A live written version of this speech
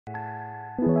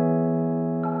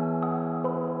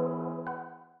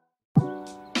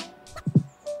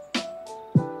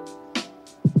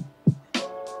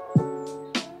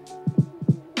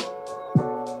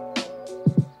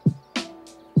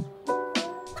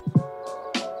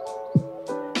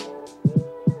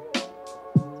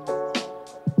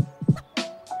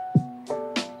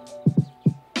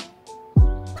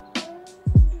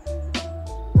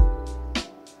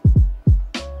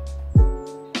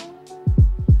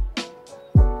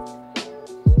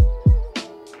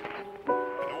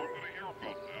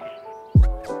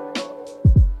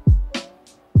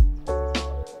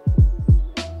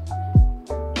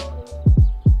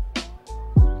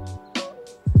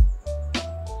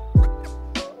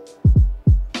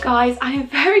Guys, I am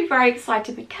very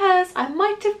excited because I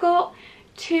might have got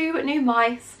 2 new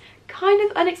mice, kind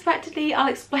of unexpectedly. I'll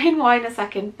explain why in a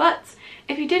second, but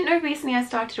if you didn't know, recently I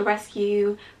started a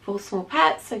rescue for small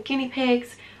pets, so guinea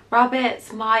pigs,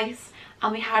 rabbits, mice,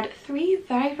 and we had 3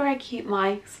 very cute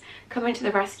mice come into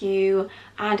the rescue,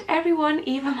 and everyone,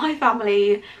 even my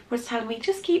family, was telling me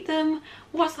just keep them,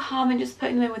 what's the harm in just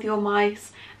putting them in with your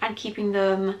mice and keeping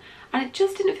them. And it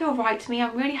just didn't feel right to me.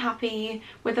 I'm really happy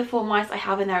with the 4 mice I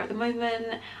have in there at the moment,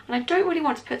 and I don't really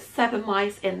want to put 7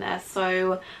 mice in there,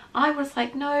 so I was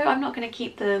like, no, I'm not going to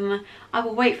keep them. I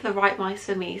will wait for the right mice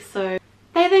for me. So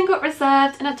they then got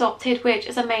reserved and adopted, which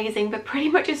is amazing, but pretty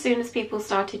much as soon as people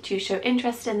started to show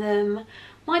interest in them,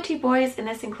 my 2 boys in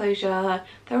this enclosure,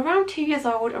 they're around 2 years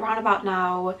old, around about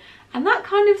now, and that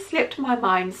kind of slipped my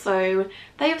mind. So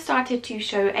they have started to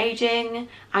show aging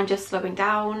and just slowing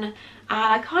down, and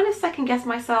I kind of second guessed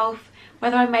myself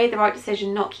whether I made the right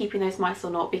decision not keeping those mice or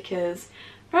not, because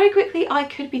very quickly I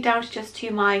could be down to just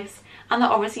 2 mice, and that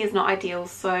obviously is not ideal.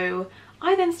 So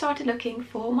I then started looking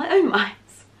for my own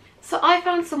mice. So I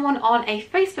found someone on a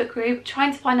Facebook group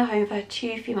trying to find a home for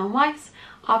 2 female mice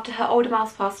after her older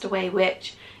mouse passed away,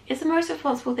 which is the most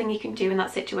responsible thing you can do in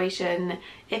that situation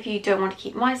if you don't want to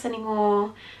keep mice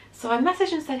anymore. So I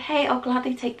messaged and said, hey, I'll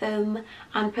gladly take them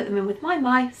and put them in with my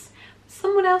mice.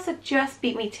 Someone else had just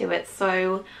beat me to it,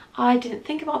 so I didn't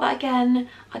think about that again.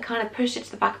 I kind of pushed it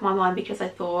to the back of my mind because I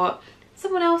thought,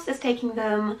 someone else is taking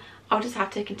them, I'll just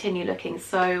have to continue looking.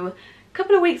 So a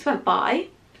couple of weeks went by,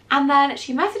 and then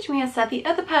she messaged me and said the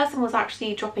other person was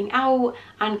actually dropping out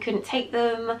and couldn't take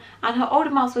them, and her older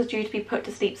mouse was due to be put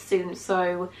to sleep soon,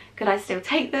 so could I still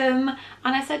take them?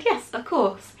 And I said yes, of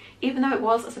course. Even though it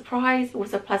was a surprise, it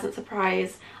was a pleasant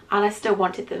surprise, and I still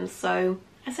wanted them, so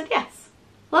I said yes.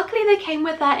 Luckily they came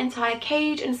with their entire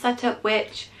cage and setup,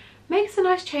 which makes a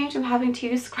nice change from having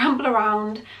to scramble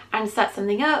around and set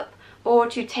something up, or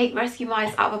to take rescue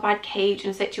mice out of a bad cage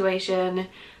in a situation.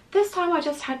 This time I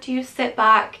just had to sit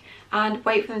back and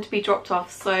wait for them to be dropped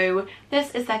off. So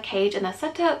this is their cage and their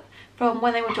setup from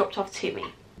when they were dropped off to me.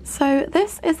 So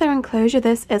this is their enclosure.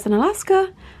 This is an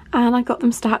Alaska, and I got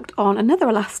them stacked on another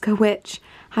Alaska, which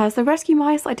has the rescue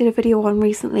mice I did a video on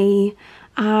recently,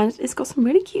 and it's got some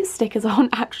really cute stickers on.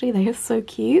 Actually, they are so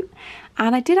cute.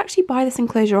 And I did actually buy this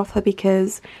enclosure off her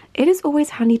because it is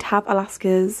always handy to have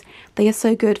Alaskas. They are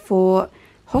so good for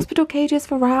hospital cages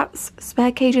for rats,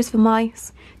 spare cages for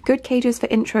mice, good cages for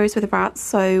intros with rats.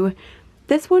 So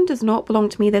this one does not belong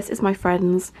to me, this is my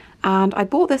friend's, and I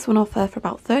bought this one off her for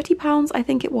about £30 I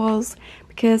think it was,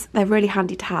 because they're really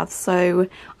handy to have. So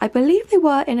I believe they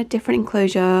were in a different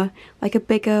enclosure, like a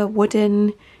bigger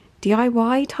wooden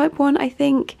DIY type one I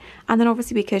think, and then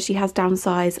obviously because she has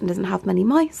downsized and doesn't have many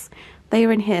mice, they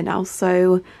are in here now.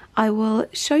 So I will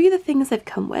show you the things they've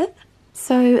come with.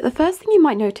 So the first thing you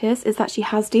might notice is that she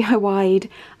has DIY'd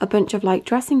a bunch of like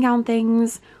dressing gown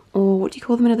things, or what do you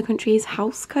call them in other countries,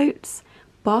 house coats,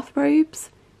 bathrobes,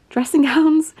 dressing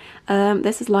gowns.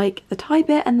 This is like the tie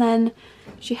bit, and then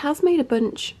she has made a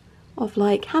bunch of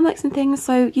like hammocks and things,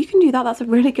 so you can do that. That's a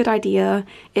really good idea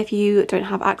if you don't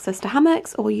have access to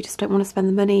hammocks, or you just don't want to spend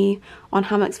the money on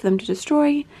hammocks for them to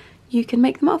destroy. You can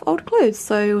make them out of old clothes.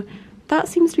 So that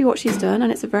seems to be what she's done,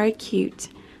 and it's a very cute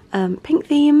pink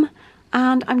theme.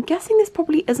 And I'm guessing this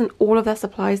probably isn't all of their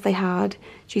supplies they had.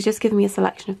 She's just given me a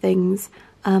selection of things,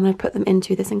 and I put them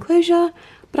into this enclosure,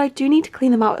 but I do need to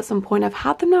clean them out at some point. I've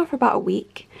had them now for about a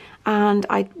week, and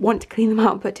I want to clean them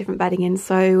out and put different bedding in,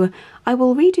 so I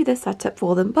will redo this setup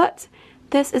for them. But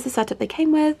this is the setup they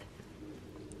came with.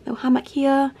 Little hammock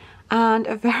here, and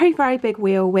a very big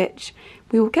wheel, which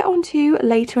we will get onto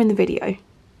later in the video.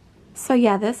 So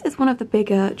yeah, this is one of the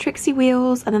bigger Trixie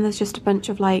wheels, and then there's just a bunch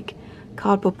of like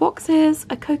cardboard boxes,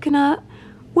 a coconut,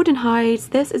 wooden hides.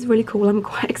 This is really cool. I'm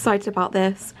quite excited about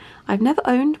this. I've never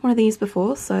owned one of these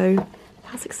before, so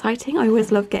that's exciting. I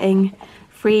always love getting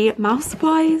free mouse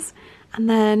supplies. And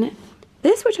then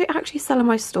this, which I actually sell in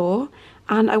my store,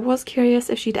 and I was curious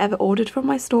if she'd ever ordered from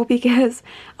my store because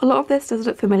a lot of this does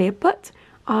look familiar, but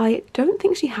I don't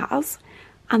think she has.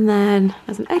 And then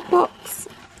there's an egg box,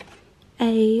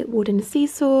 a wooden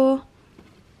seesaw,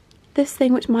 this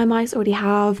thing which my mice already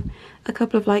have, a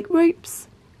couple of like ropes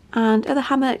and other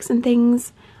hammocks and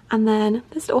things, and then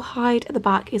this little hide at the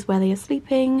back is where they are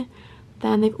sleeping.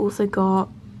 Then they've also got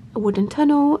a wooden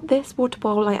tunnel, this water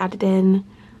bowl I added in,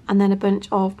 and then a bunch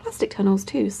of plastic tunnels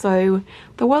too. So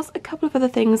there was a couple of other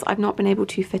things I've not been able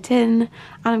to fit in, and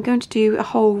I'm going to do a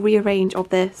whole rearrange of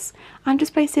this and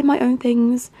just place in my own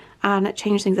things and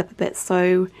change things up a bit.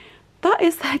 So that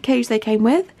is the cage they came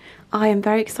with. I am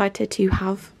very excited to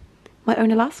have my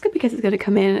own Alaska because it's going to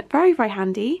come in very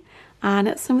handy.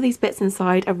 and some of these bits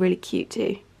inside are really cute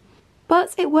too.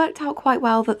 But it worked out quite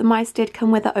well that the mice did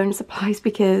come with their own supplies,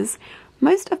 because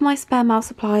most of my spare mouse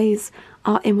supplies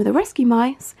are in with the rescue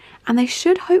mice, and they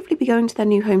should hopefully be going to their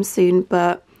new home soon,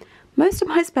 but most of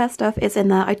my spare stuff is in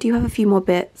there. I do have a few more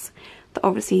bits that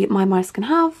obviously my mice can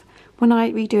have when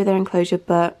I redo their enclosure,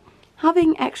 but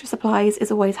having extra supplies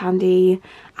is always handy,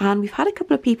 and we've had a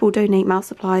couple of people donate mouse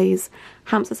supplies,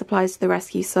 hamster supplies to the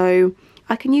rescue, so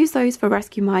I can use those for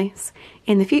rescue mice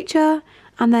in the future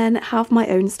and then have my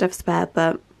own stuff spare.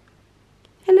 But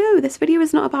hello, this video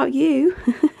is not about you.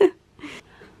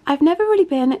 I've never really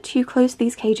been too close to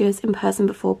these cages in person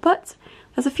before, but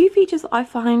there's a few features that I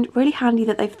find really handy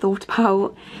that they've thought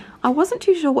about. I wasn't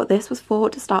too sure what this was for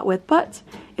to start with, but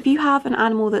if you have an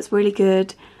animal that's really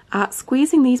good at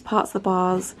squeezing these parts of the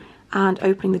bars and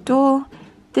opening the door,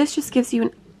 this just gives you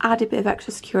an added bit of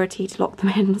extra security to lock them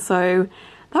in. So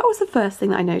that was the first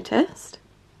thing that I noticed.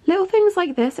 Little things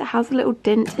like this, it has a little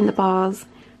dent in the bars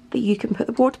that you can put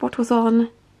the water bottles on.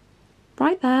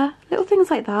 Right there, little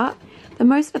things like that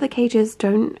most other cages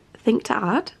don't think to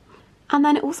add. And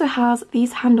then it also has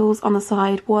these handles on the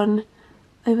side, one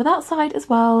over that side as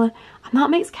well, and that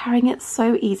makes carrying it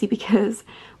so easy, because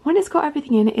when it's got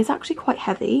everything in, it is actually quite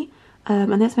heavy,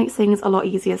 and this makes things a lot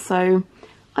easier. So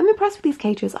I'm impressed with these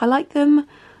cages. I like them.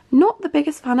 Not the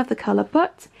biggest fan of the colour,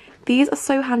 but these are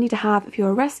so handy to have if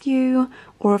you're a rescue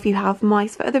or if you have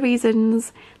mice for other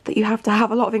reasons that you have to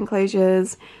have a lot of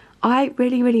enclosures. I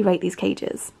really, really rate these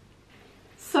cages.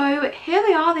 So here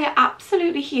they are. They are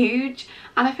absolutely huge,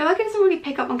 and I feel like it doesn't really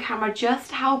pick up on camera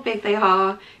just how big they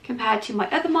are compared to my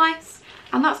other mice,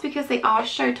 and that's because they are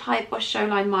show type or show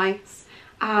line mice,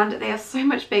 and they are so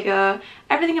much bigger.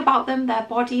 Everything about them, their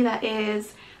body, their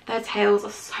ears, their tails,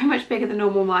 are so much bigger than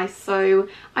normal mice. So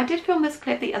I did film this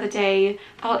clip the other day,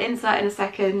 I'll insert in a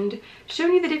second,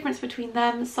 showing you the difference between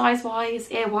them size wise,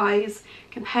 ear wise,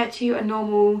 compared to a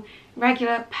normal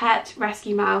regular pet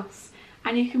rescue mouse,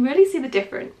 and you can really see the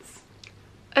difference.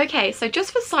 Okay, so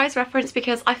just for size reference,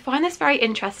 because I find this very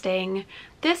interesting,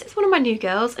 this is one of my new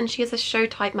girls and she is a show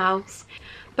type mouse,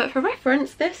 but for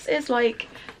reference this is like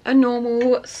a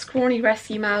normal scrawny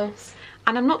rescue mouse,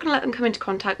 and I'm not going to let them come into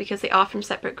contact because they are from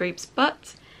separate groups,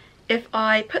 but if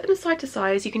I put them side to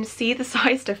side you can see the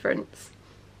size difference.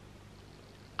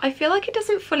 I feel like it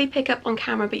doesn't fully pick up on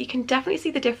camera, but you can definitely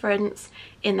see the difference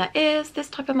in their ears. This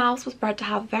type of mouse was bred to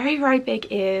have very, very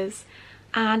big ears,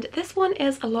 and this one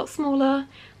is a lot smaller,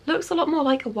 looks a lot more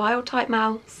like a wild type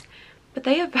mouse, but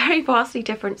they are very vastly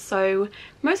different. So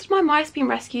most of my mice being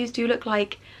rescues do look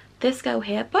like this girl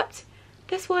here, but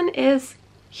this one is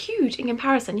huge in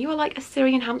comparison. You are like a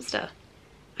Syrian hamster,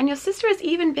 and your sister is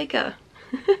even bigger.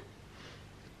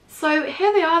 So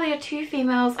here they are. They are two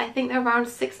females. I think they're around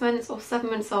 6 months or 7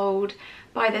 months old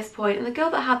by this point, and the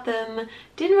girl that had them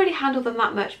didn't really handle them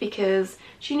that much because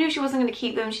she knew she wasn't going to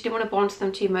keep them. She didn't want to bond to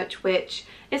them too much, which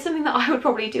is something that I would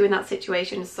probably do in that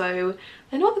situation. So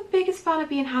they're not the biggest fan of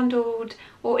being handled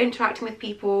or interacting with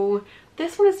people.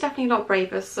 This one is definitely a lot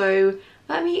braver, so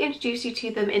let me introduce you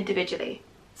to them individually.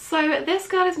 So this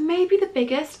girl is maybe the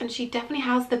biggest, and she definitely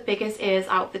has the biggest ears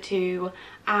out of the two,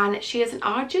 and she is an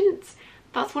Argent.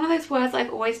 That's one of those words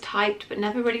I've always typed but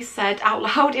never really said out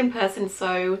loud in person,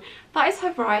 so that is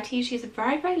her variety. She's a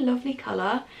very, very lovely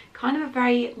colour, kind of a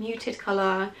very muted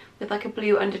colour with like a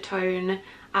blue undertone,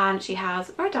 and she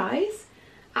has red eyes,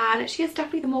 and she is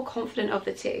definitely the more confident of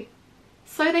the two.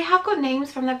 So they have got names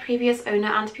from their previous owner,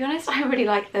 and to be honest I really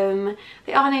like them.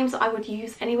 They are names that I would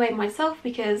use anyway myself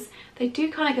because they do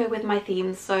kind of go with my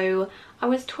themes, so I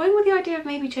was toying with the idea of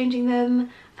maybe changing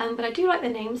them, but I do like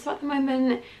their names, so at the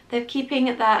moment they're keeping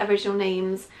their original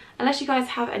names. Unless you guys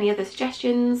have any other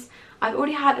suggestions, I've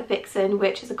already had a Vixen,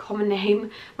 which is a common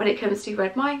name when it comes to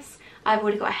red mice. I've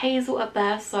already got a Hazel up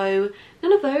there, so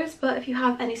none of those, but if you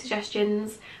have any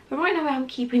suggestions. But right now I am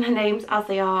keeping their names as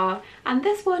they are, and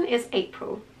this one is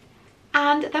April.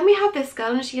 And then we have this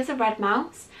girl, and she is a red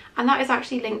mouse, and that is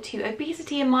actually linked to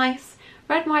obesity in mice.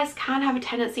 Red mice can have a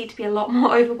tendency to be a lot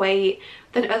more overweight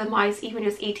than other mice, even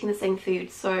just eating the same food.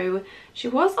 So she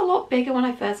was a lot bigger when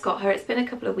I first got her. It's been a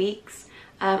couple of weeks,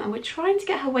 and we're trying to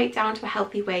get her weight down to a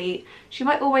healthy weight. She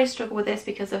might always struggle with this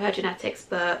because of her genetics,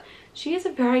 but she is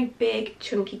a very big,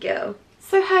 chunky girl.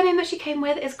 So her name that she came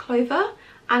with is Clover,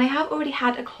 and I have already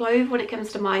had a Clove when it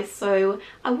comes to mice, so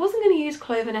I wasn't going to use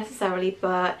Clover necessarily,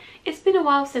 but it's been a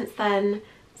while since then,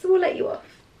 so we'll let you off.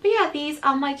 But yeah, these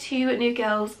are my two new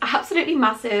girls. Absolutely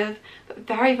massive, but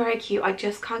very, very cute. I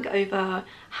just can't get over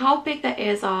how big their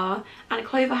ears are, and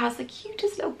Clover has the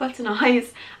cutest little button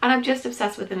eyes, and I'm just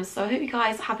obsessed with them. So I hope you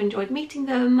guys have enjoyed meeting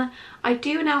them. I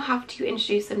do now have to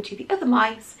introduce them to the other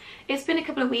mice. It's been a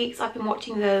couple of weeks, I've been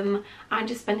watching them and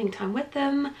just spending time with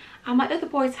them, and my other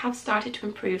boys have started to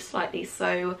improve slightly,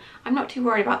 so I'm not too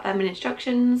worried about them in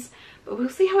instructions, but we'll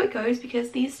see how it goes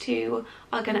because these two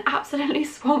are going to absolutely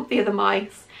swamp the other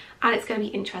mice and it's going to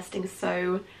be interesting.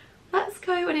 So let's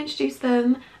go and introduce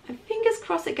them, and fingers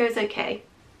crossed it goes okay.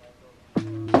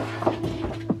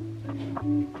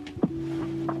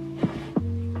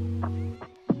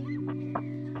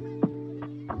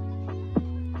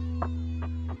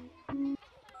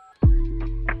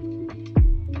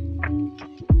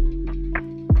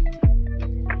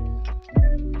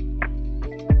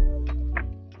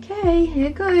 Okay,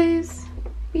 here goes.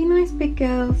 Be nice, big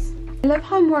girls. I love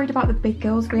how I'm worried about the big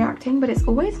girls reacting, but it's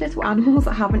always little animals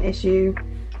that have an issue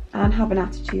and have an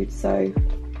attitude, so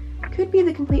could be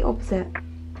the complete opposite.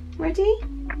 Ready?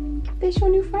 There's your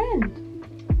new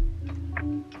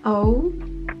friend. Oh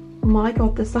my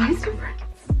god, the size difference.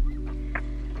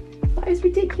 That is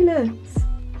ridiculous.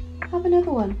 Have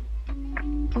another one.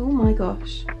 Oh my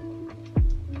gosh.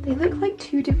 They look like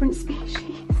two different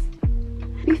species.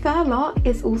 To be fair, Lark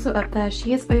is also up there.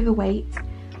 She is overweight.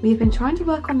 We've been trying to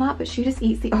work on that, but she just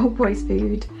eats the old boys'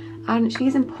 food and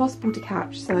she's impossible to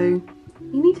catch, so you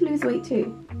need to lose weight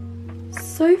too.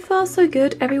 So far so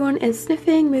good. Everyone is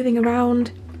sniffing, moving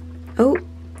around. Oh,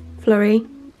 Flurry.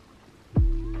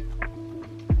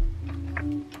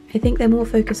 I think they're more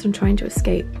focused on trying to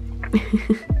escape.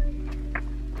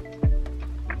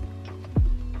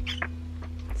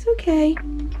 It's okay.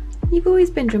 You've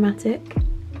always been dramatic.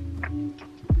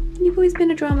 You've always been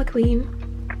a drama queen.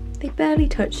 They barely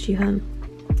touched you, hun.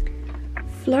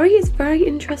 Flurry is very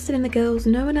interested in the girls.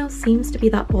 No one else seems to be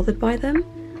that bothered by them,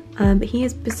 but he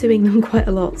is pursuing them quite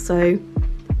a lot, so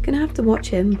gonna have to watch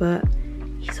him, but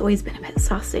he's always been a bit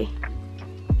sassy.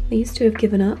 These two have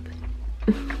given up.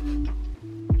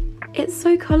 It's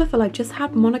so colourful. I've just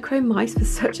had monochrome mice for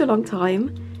such a long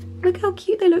time. Look how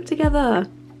cute they look together.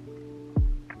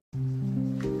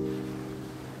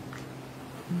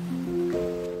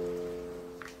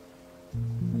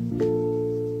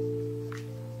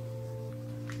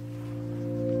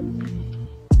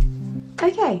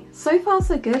 Okay, so far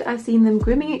so good. I've seen them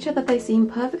grooming each other. They seem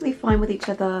perfectly fine with each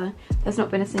other. There's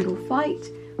not been a single fight,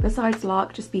 besides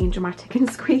Lark just being dramatic and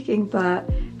squeaking, but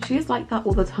she is like that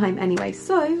all the time anyway.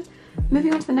 So,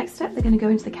 moving on to the next step, they're going to go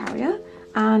into the carrier,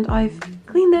 and I've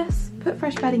cleaned this, put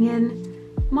fresh bedding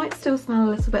in. Might still smell a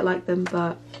little bit like them,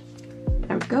 but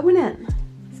they're going in.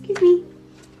 Excuse me.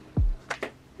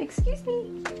 Excuse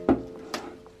me.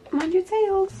 Mind your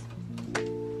tails.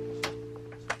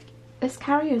 This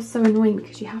carrier is so annoying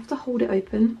because you have to hold it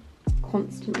open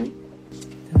constantly.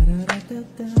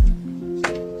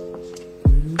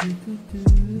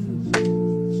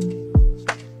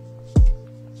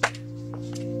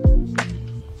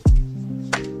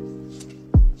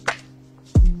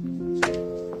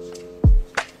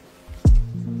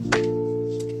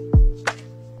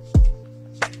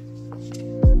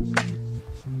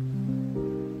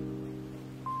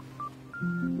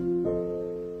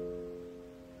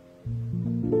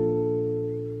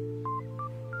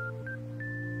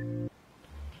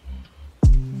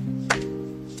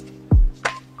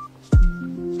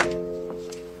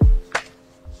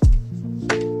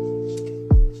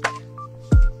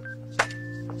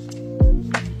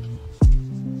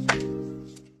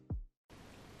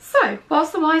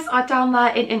 Whilst the mice are down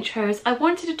there in intros, I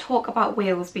wanted to talk about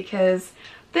wheels because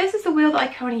this is the wheel that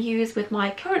I currently use with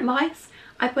my current mice.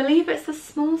 I believe it's the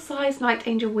small size Night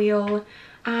Angel wheel,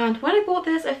 and when I bought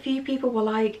this, a few people were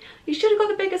like, you should have got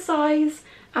the bigger size,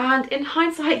 and in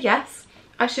hindsight, yes,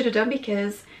 I should have done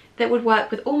because that would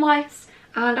work with all mice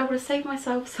and I would have saved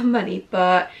myself some money,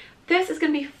 but this is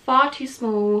going to be far too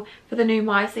small for the new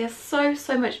mice. They are so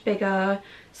much bigger.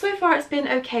 So far it's been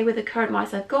okay with the current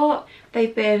mice I've got.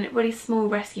 They've been really small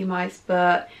rescue mice,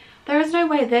 but there is no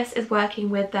way this is working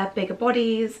with their bigger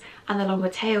bodies and their longer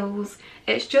tails.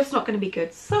 It's just not going to be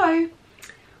good. So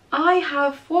I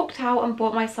have walked out and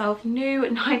bought myself new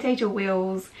Night Angel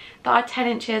wheels that are 10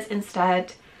 inches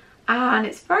instead, and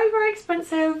it's very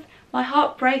expensive. My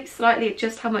heart breaks slightly at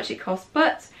just how much it costs,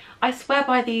 but I swear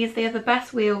by these. They are the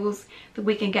best wheels that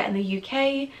we can get in the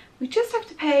UK. We just have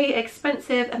to pay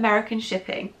expensive American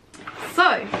shipping.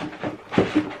 So,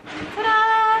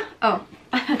 ta-da! Oh,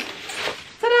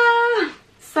 ta-da!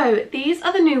 So these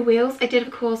are the new wheels. I did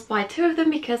of course buy 2 of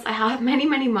them because I have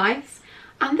many mice,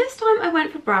 And this time I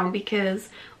went for brown because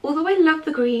although I love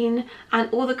the green and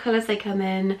all the colours they come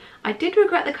in, I did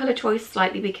regret the colour choice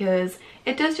slightly because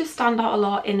it does just stand out a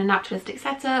lot in a naturalistic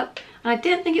setup, and I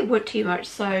didn't think it would too much,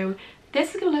 so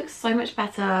this is going to look so much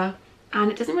better,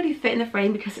 and it doesn't really fit in the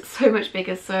frame because it's so much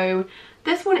bigger. So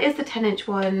this one is the 10-inch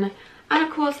one, and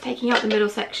of course taking out the middle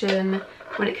section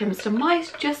when it comes to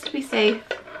mice just to be safe,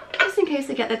 just in case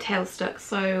they get their tail stuck.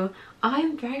 So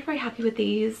I'm very happy with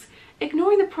these.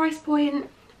 Ignoring the price point,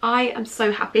 I am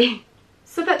so happy.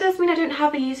 So that does mean I don't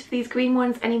have a use for these green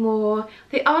ones anymore.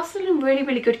 They are still in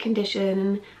really good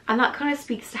condition, and that kind of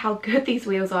speaks to how good these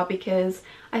wheels are because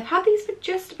I've had these for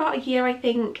just about a year, I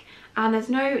think, and there's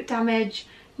no damage,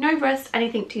 no rust,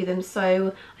 anything to them.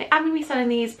 So I am going to be selling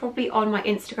these probably on my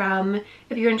Instagram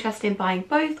if you're interested in buying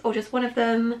both or just one of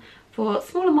them for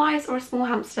smaller mice or a small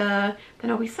hamster. Then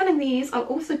I'll be selling these. I'll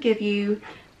also give you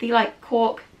the like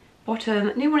cork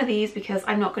bottom new one of these because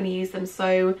I'm not going to use them,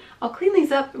 so I'll clean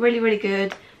these up really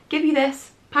good, give you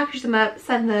this, package them up,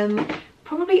 send them,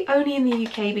 probably only in the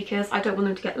UK because I don't want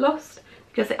them to get lost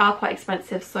because they are quite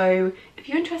expensive. So if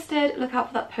you're interested, look out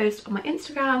for that post on my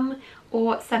Instagram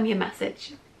or send me a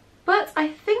message. But I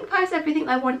think that is everything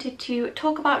I wanted to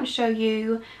talk about and show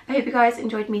you. I hope you guys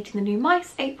enjoyed meeting the new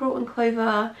mice, April and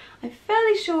Clover. I'm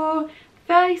fairly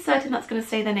certain that's going to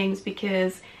say their names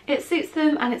because it suits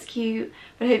them and it's cute.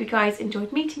 But I hope you guys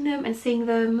enjoyed meeting them and seeing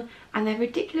them and their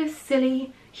ridiculous,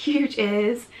 silly, huge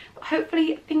ears. But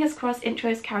hopefully, fingers crossed,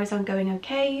 intros carries on going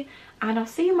okay, and I'll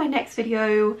see you in my next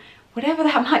video, whatever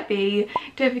that might be.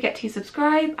 Don't forget to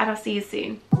subscribe, and I'll see you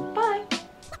soon. Bye!